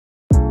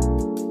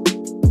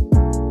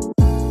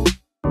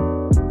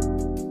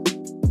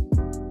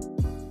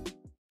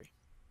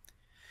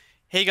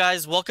Hey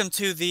guys, welcome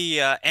to the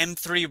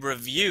M3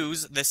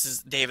 reviews. This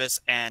is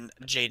Davis and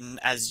Jayden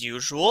as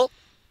usual.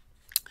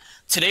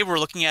 Today we're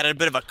looking at a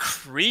bit of a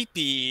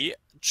creepy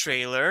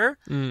trailer.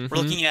 We're Mm-hmm.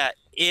 looking at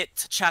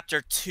It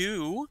Chapter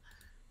 2.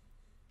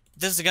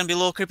 This is going to be a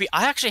little creepy.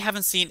 I actually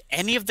haven't seen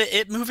any of the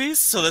It movies,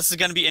 so this is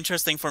going to be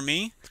interesting for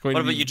me. It's going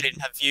What to about be. you,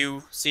 Jayden? Have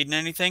you seen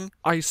anything?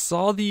 I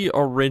saw the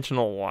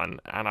original one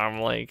and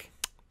I'm like,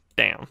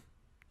 damn.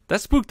 That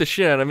spooked the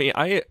shit out of me.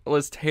 I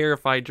was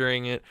terrified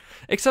during it,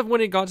 except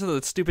when it got to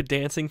the stupid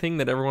dancing thing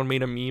that everyone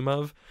made a meme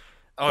of.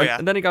 Oh And yeah.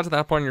 and then it got to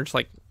that point and you're just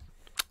like,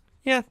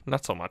 yeah,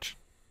 not so much.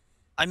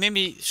 I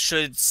maybe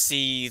should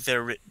see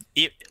the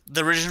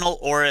original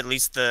or at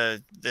least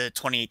the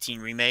 2018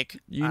 remake.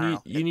 You I don't need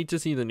know. you need to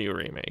see the new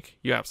remake.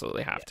 You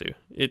absolutely have to.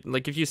 It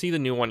like if you see the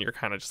new one, you're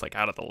kind of just like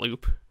out of the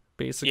loop, Yeah.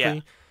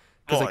 basically.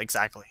 Because Well, like,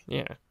 exactly.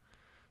 yeah,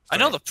 I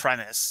know sorry, the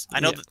premise. I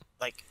know yeah, that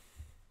like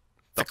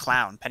the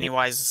clown, yeah,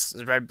 Pennywise,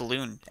 the red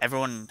balloon.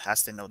 Everyone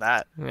has to know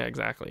that. yeah,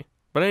 exactly.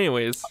 But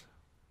anyways,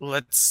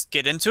 Let's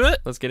get into it.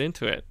 let's get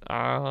into it.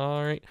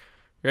 All right,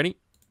 ready?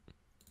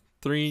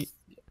 Three,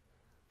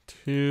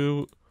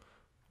 two,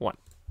 one.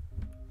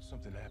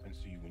 Something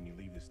happens to you when you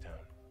leave this town.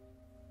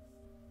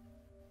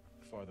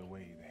 The farther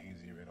away, the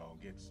hazier it all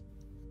gets.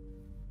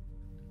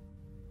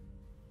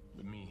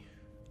 But me,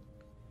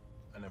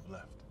 I never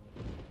left.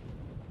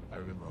 I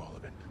remember all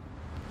of it.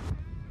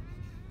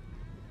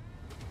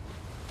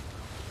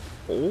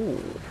 Oh.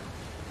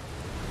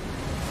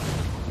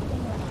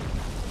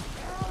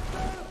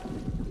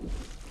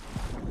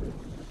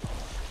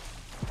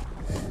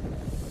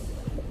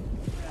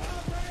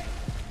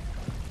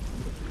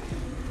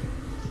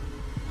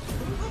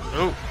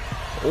 Oh,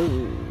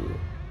 Oh,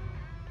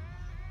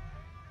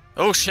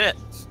 oh shit.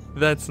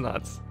 that's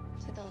nuts.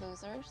 To the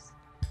losers.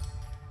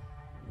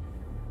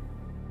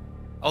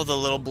 Oh, the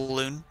little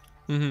balloon.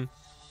 Mm-hmm.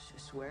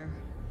 Swear?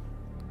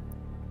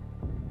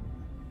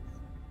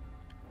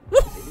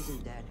 If it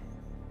isn't dead,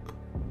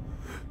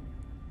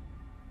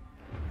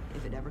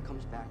 if it ever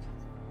comes back,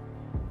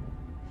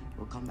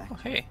 we'll come back. Oh,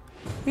 hey,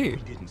 Hey, We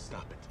didn't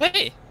stop it.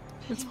 hey.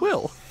 it's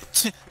Will.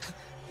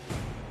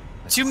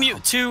 Two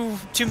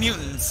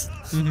mutants.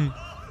 Mm-hmm.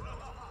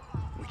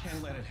 We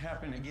can't let it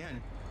happen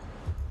again.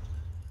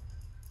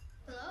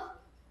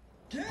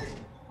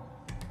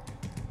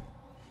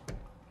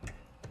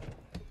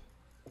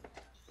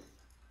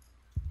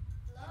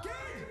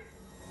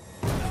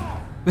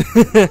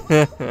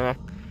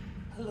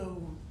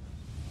 Hello.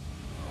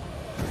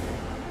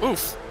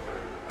 Oof.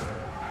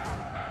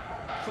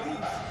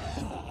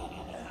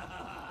 Please.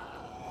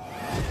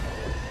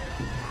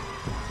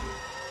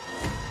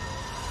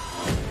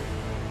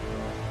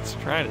 He's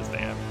trying his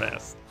damn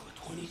best.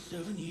 For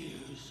 27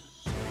 years,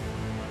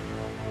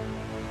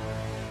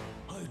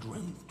 I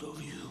dreamt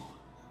of you.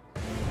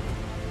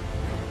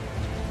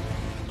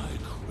 I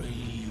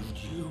craved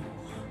you.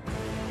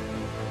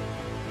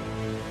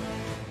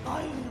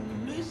 I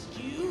missed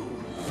you.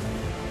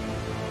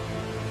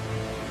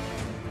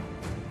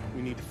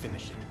 We need to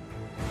finish it.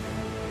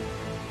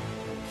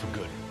 For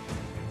good.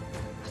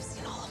 I've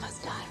seen all of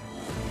us die.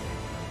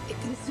 It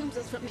consumes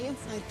us from the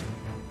inside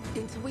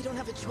until we don't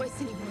have a choice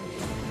anymore.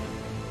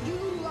 You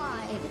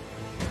lied.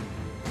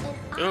 And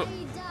Oh.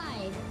 I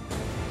died.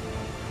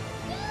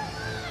 You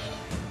lied.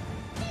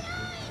 And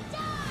I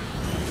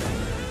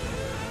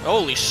died.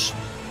 Holy sh.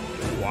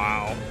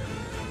 Wow.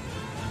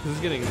 This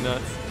is getting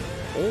nuts.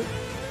 Oh.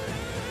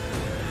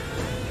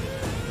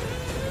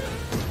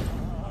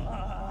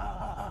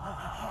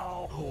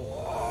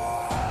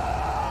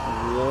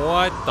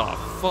 What the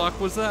fuck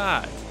was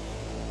that?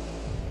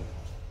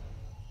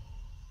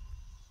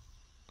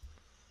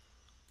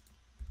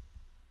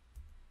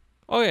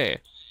 Okay.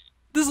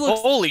 This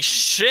looks Holy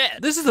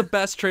shit. This is the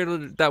best trailer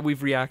that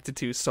we've reacted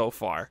to so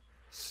far.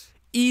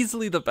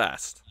 Easily the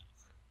best.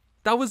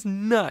 That was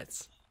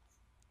nuts.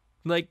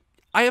 Like,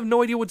 I have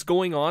no idea what's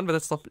going on, but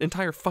that's the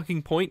entire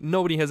fucking point.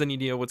 Nobody has any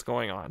idea what's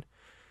going on.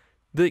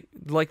 The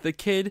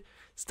kid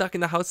stuck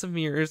in the house of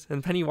mirrors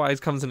and Pennywise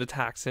comes and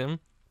attacks him.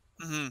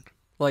 Hmm.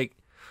 Like,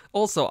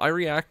 also, I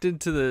reacted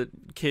to the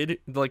kid,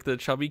 like the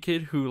chubby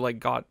kid who like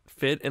got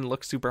fit and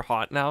looks super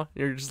hot now.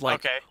 You're just like,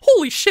 Okay.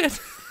 holy shit.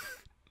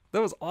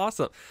 That was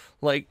awesome.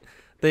 Like,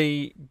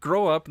 they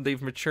grow up,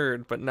 they've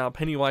matured, but now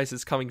Pennywise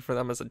is coming for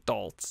them as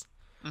adults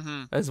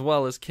Hmm. as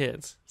well as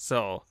kids.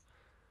 So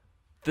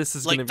this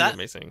is Like going to be that.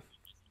 amazing.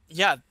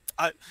 Yeah.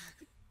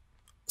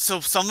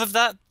 So some of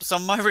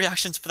my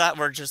reactions for that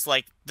were just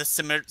like the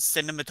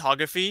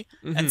cinematography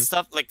and Mhm.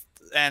 stuff, like,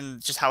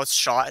 and just how it's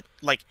shot.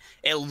 Like,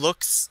 it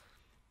looks,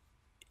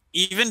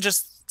 even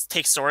just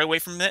take story away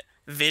from it,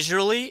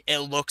 visually, it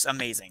looks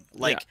amazing. Yeah.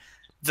 Like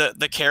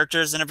the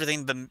characters and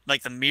everything, the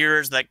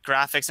mirrors, like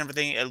graphics and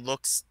everything, it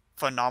looks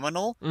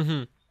phenomenal.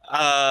 Mhm.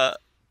 Uh,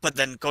 but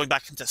then going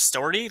back into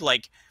story,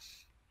 like,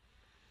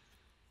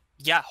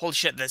 yeah, holy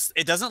shit, this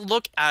it doesn't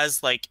look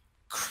as like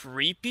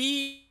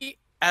creepy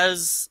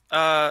as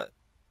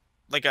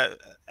like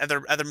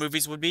other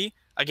movies would be.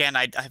 Again,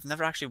 I've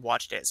never actually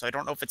watched it, so I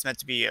don't know if it's meant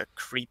to be a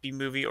creepy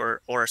movie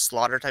or a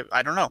slaughter type.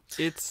 I don't know.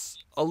 It's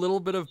a little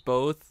bit of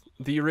both.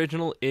 the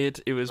original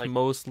it was Like-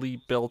 mostly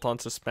built on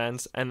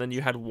suspense, and then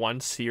you had one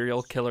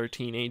serial killer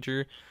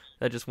teenager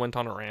that just went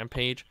on a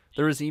rampage.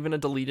 There was even a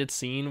deleted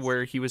scene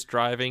where he was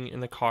driving in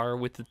the car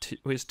with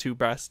his two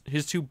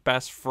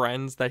best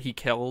friends that he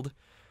killed.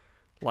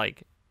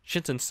 Like,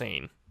 shit's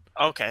insane.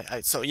 Okay,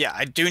 so yeah,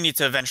 I do need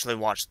to eventually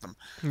watch them.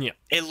 Yeah.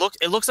 It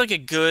looks like a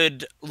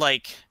good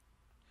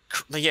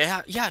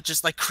yeah,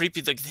 just like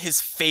creepy, like his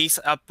face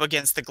up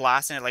against the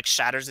glass and it like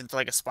shatters into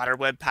like a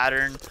spiderweb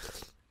pattern,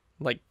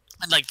 Like,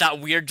 and like that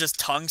weird just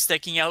tongue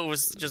sticking out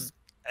was just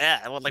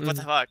what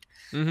the fuck?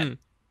 mhm.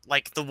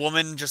 Like the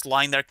woman just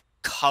lying there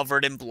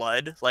covered in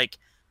blood, like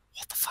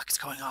what the fuck is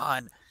going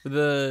on?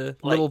 The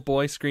Like- little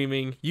boy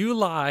screaming, "You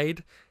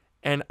lied,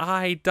 and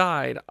I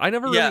died." I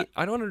never Yeah. really,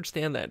 I don't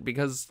understand that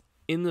because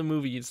in the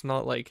movie it's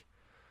not like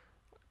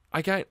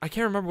I can't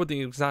remember what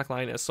the exact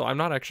line is, so I'm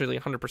not actually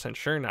 100%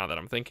 sure now that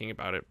I'm thinking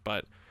about it.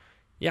 But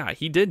yeah,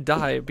 he did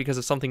die because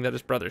of something that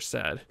his brother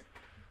said.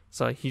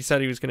 So he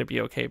said he was going to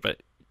be okay,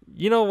 but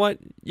you know what?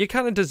 You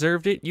kind of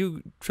deserved it.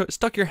 You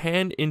stuck your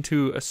hand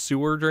into a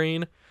sewer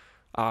drain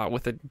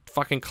with a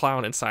fucking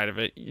clown inside of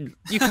it. You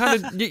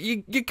kind of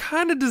you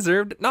kind of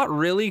deserved it. Not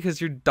really,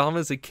 because you're dumb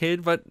as a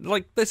kid, but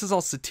like this is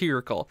all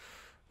satirical.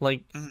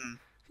 Like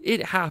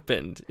it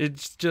happened.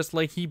 It's just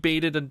like he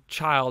baited a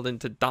child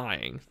into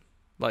dying.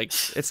 Like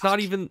it's not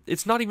even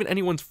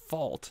anyone's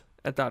fault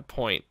at that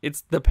point.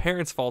 It's the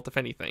parents' fault, if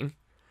anything,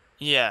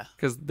 Yeah.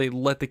 because they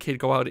let the kid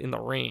go out in the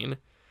rain.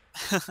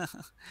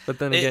 But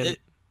then again,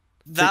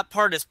 That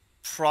part is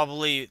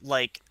probably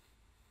like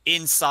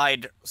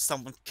inside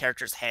some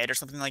character's head or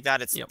something like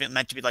that. It's Yep.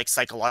 meant to be like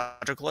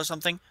psychological or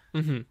something.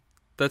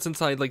 that's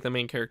inside like the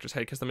main character's head,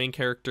 because the main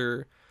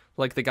character,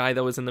 like the guy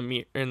that was in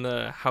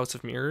the House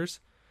of Mirrors,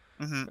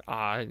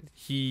 that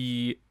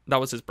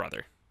was his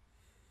brother.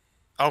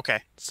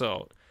 Okay.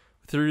 So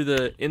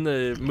in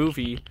the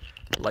movie,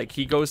 like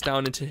he goes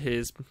down into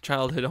his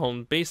childhood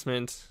home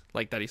basement,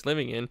 like that he's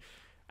living in,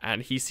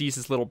 and he sees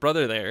his little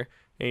brother there,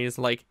 and he's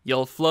like,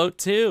 "You'll float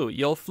too,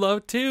 you'll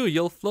float too,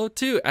 you'll float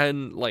too,"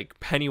 and like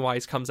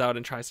Pennywise comes out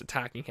and tries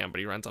attacking him, but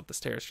he runs up the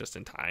stairs just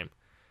in time.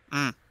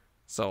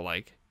 So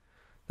like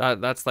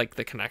that's like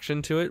the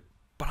connection to it.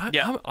 But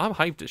I'm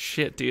hyped as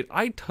shit, dude.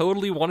 I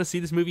totally want to see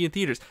this movie in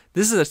theaters.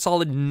 This is a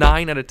solid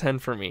 9 out of 10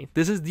 for me.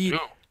 This is the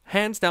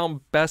hands down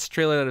best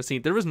trailer that I've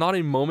seen. There was not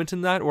a moment in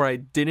that where I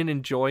didn't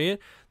enjoy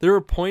it. There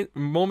were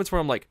moments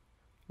where I'm like,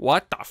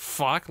 what the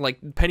fuck? Like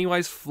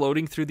Pennywise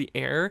floating through the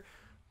air.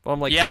 But I'm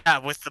like, Yeah,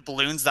 with the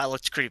balloons, that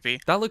looked creepy.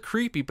 that looked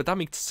creepy, but that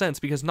makes sense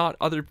because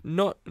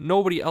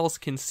nobody else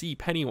can see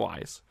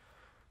Pennywise.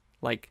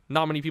 Like,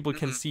 not many people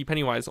can see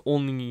Pennywise,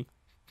 only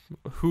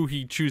who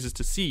he chooses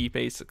to see,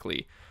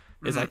 basically,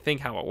 is I think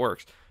how it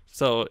works.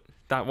 So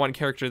that one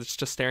character that's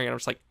just staring at him,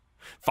 just like,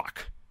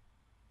 fuck.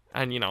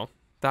 And,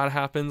 that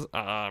happens.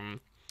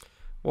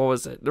 What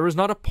was it? There was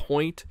not a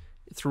point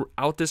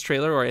throughout this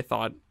trailer where I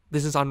thought,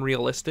 this is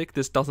unrealistic,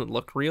 this doesn't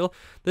look real.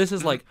 This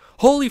is like,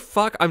 holy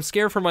fuck, I'm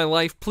scared for my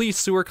life. Please,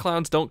 sewer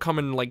clowns, don't come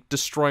and like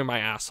destroy my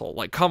asshole.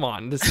 Like, come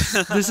on, this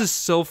is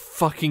so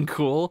fucking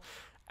cool,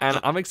 and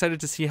I'm excited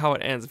to see how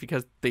it ends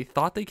because they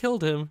thought they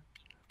killed him,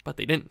 but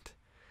they didn't.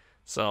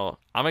 So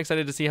I'm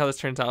excited to see how this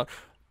turns out.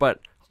 But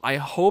I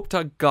hope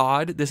to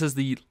God this is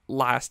the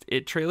last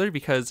It trailer,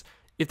 because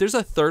if there's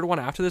a third one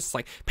after this, it's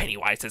like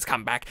Pennywise has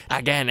come back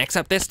again,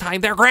 except this time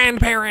they're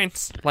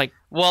grandparents. Like,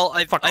 Well,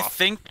 I off.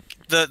 think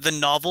the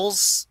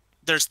novels,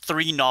 there's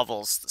 3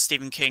 novels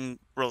Stephen King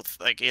wrote.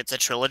 Like it's a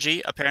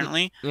trilogy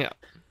apparently. yeah.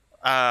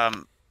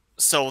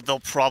 So they'll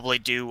probably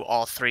do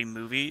all 3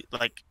 movies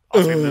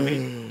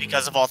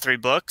because of all 3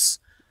 books.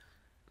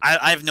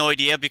 I have no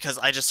idea, because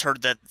I just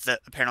heard that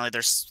apparently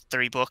there's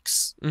 3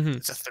 books.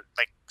 It's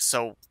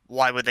so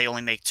why would they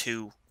only make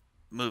 2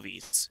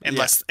 movies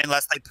unless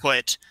they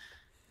put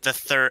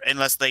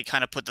unless they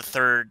kind of put the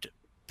 3rd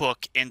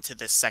book into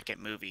the 2nd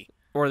movie.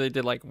 Or they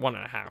did like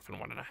 1.5 and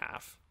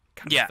 1.5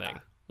 kind of thing.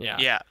 Yeah.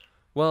 Yeah.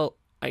 Well,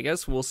 I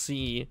guess we'll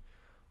see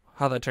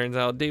how that turns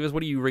out. Davis, what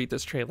do you rate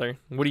this trailer?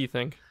 What do you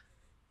think?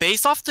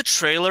 Based off the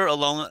trailer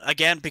alone,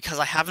 again, because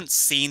I haven't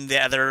seen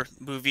the other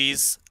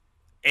movies,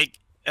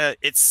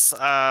 it's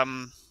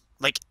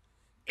like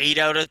 8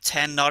 out of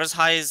 10, not as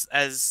high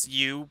as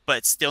you,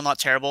 but still not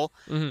terrible.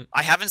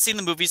 I haven't seen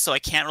the movies, so I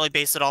can't really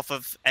base it off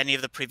of any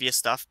of the previous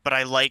stuff, but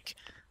I like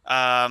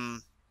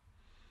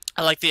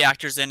the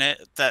actors in it.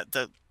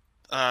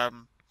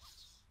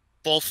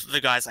 Both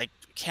the guys, I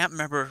can't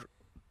remember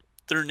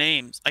their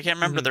names.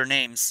 Their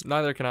names.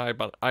 Neither can I,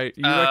 but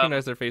you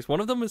recognize their face. One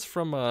of them is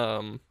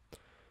from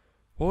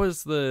what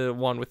was the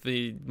one with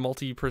the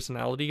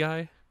multi-personality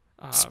guy?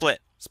 Split.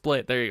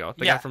 Split. There you go.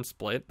 The guy from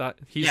Split.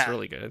 He's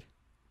really good.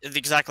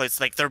 Exactly. It's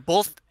like they're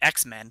both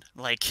X-Men.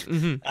 Like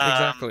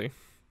exactly.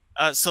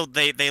 So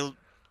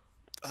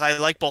I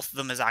like both of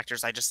them as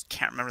actors. I just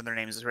can't remember their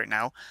names right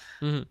now.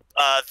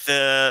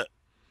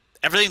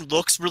 Everything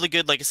looks really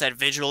good, like I said,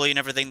 visually and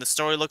everything. The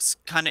story looks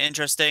kind of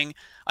interesting.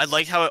 I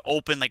like how it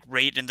opened, like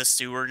right in the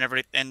sewer and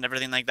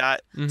everything like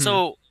that.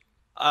 So,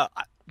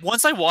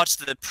 once I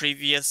watched the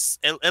previous,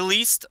 at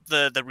least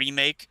the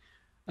remake,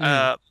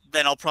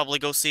 then I'll probably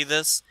go see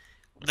this.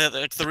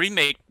 The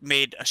remake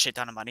made a shit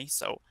ton of money,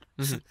 so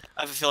Mm-hmm.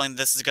 I have a feeling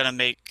this is gonna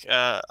make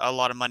a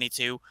lot of money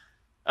too.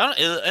 I don't.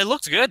 It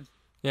looks good.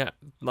 Yeah,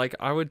 like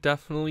I would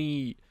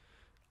definitely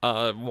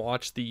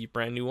watch the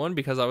brand new one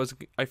because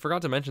I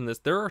forgot to mention this.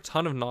 There are a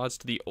ton of nods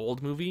to the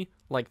old movie.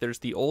 Like there's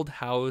the old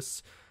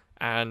house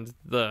and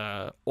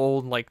the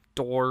old like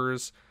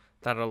doors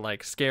that are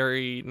like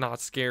scary,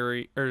 not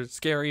scary, or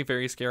scary,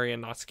 very scary,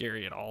 and not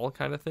scary at all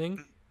kind of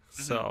thing.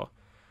 So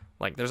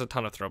like there's a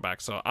ton of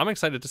throwbacks. So I'm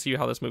excited to see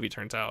how this movie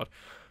turns out.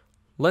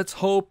 Let's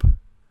hope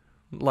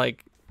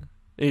like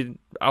it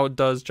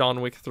outdoes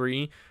John Wick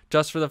 3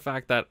 just for the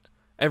fact that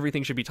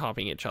everything should be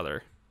topping each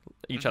other.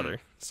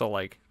 So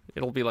like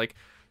it'll be like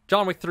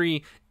John Wick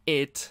 3,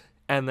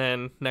 and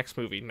then next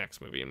movie, and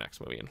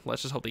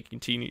let's just hope they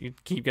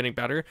keep getting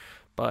better.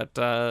 But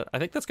I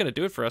think that's gonna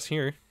do it for us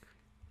here.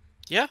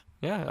 Yeah.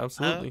 Yeah,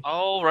 absolutely.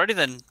 Alrighty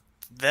then.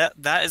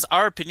 That is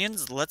our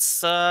opinions.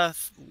 Let's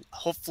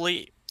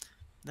hopefully.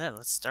 Yeah,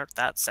 let's start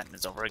that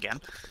sentence over again.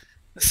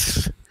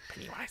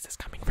 Pennywise is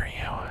coming for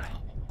you.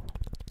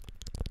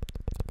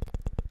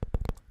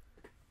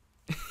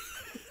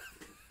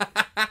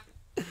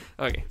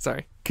 Okay,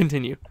 sorry.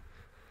 Continue.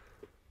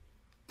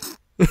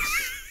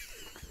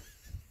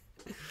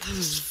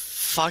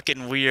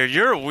 Fucking weird.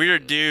 You're a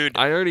weird dude.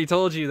 I already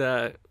told you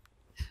that.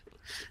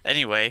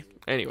 Anyway,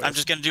 Anyway, I'm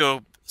just gonna do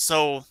a.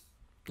 So,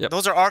 Yep.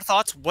 those are our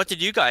thoughts. What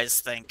did you guys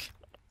think?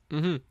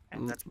 Mm-hmm.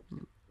 And that's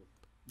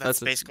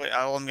That's it. basically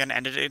all I'm gonna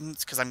end it in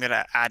because I'm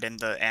gonna add in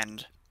the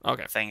end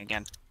Okay, thing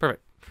again.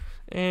 perfect.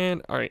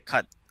 And all right,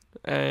 Cut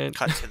and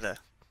to the.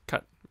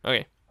 cut.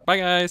 Okay, bye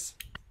guys.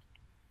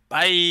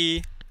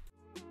 Bye.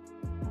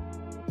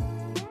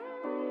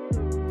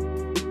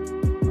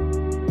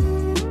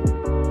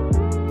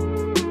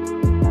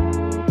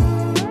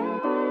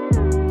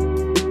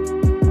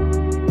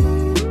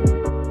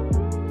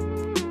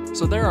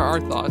 So there are our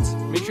thoughts.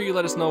 Make sure you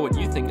let us know what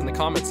you think in the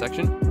comments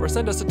section, or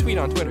send us a tweet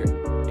on Twitter.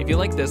 If you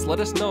like this, let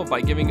us know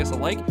by giving us a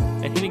like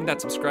and hitting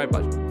that subscribe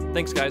button.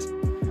 Thanks, guys.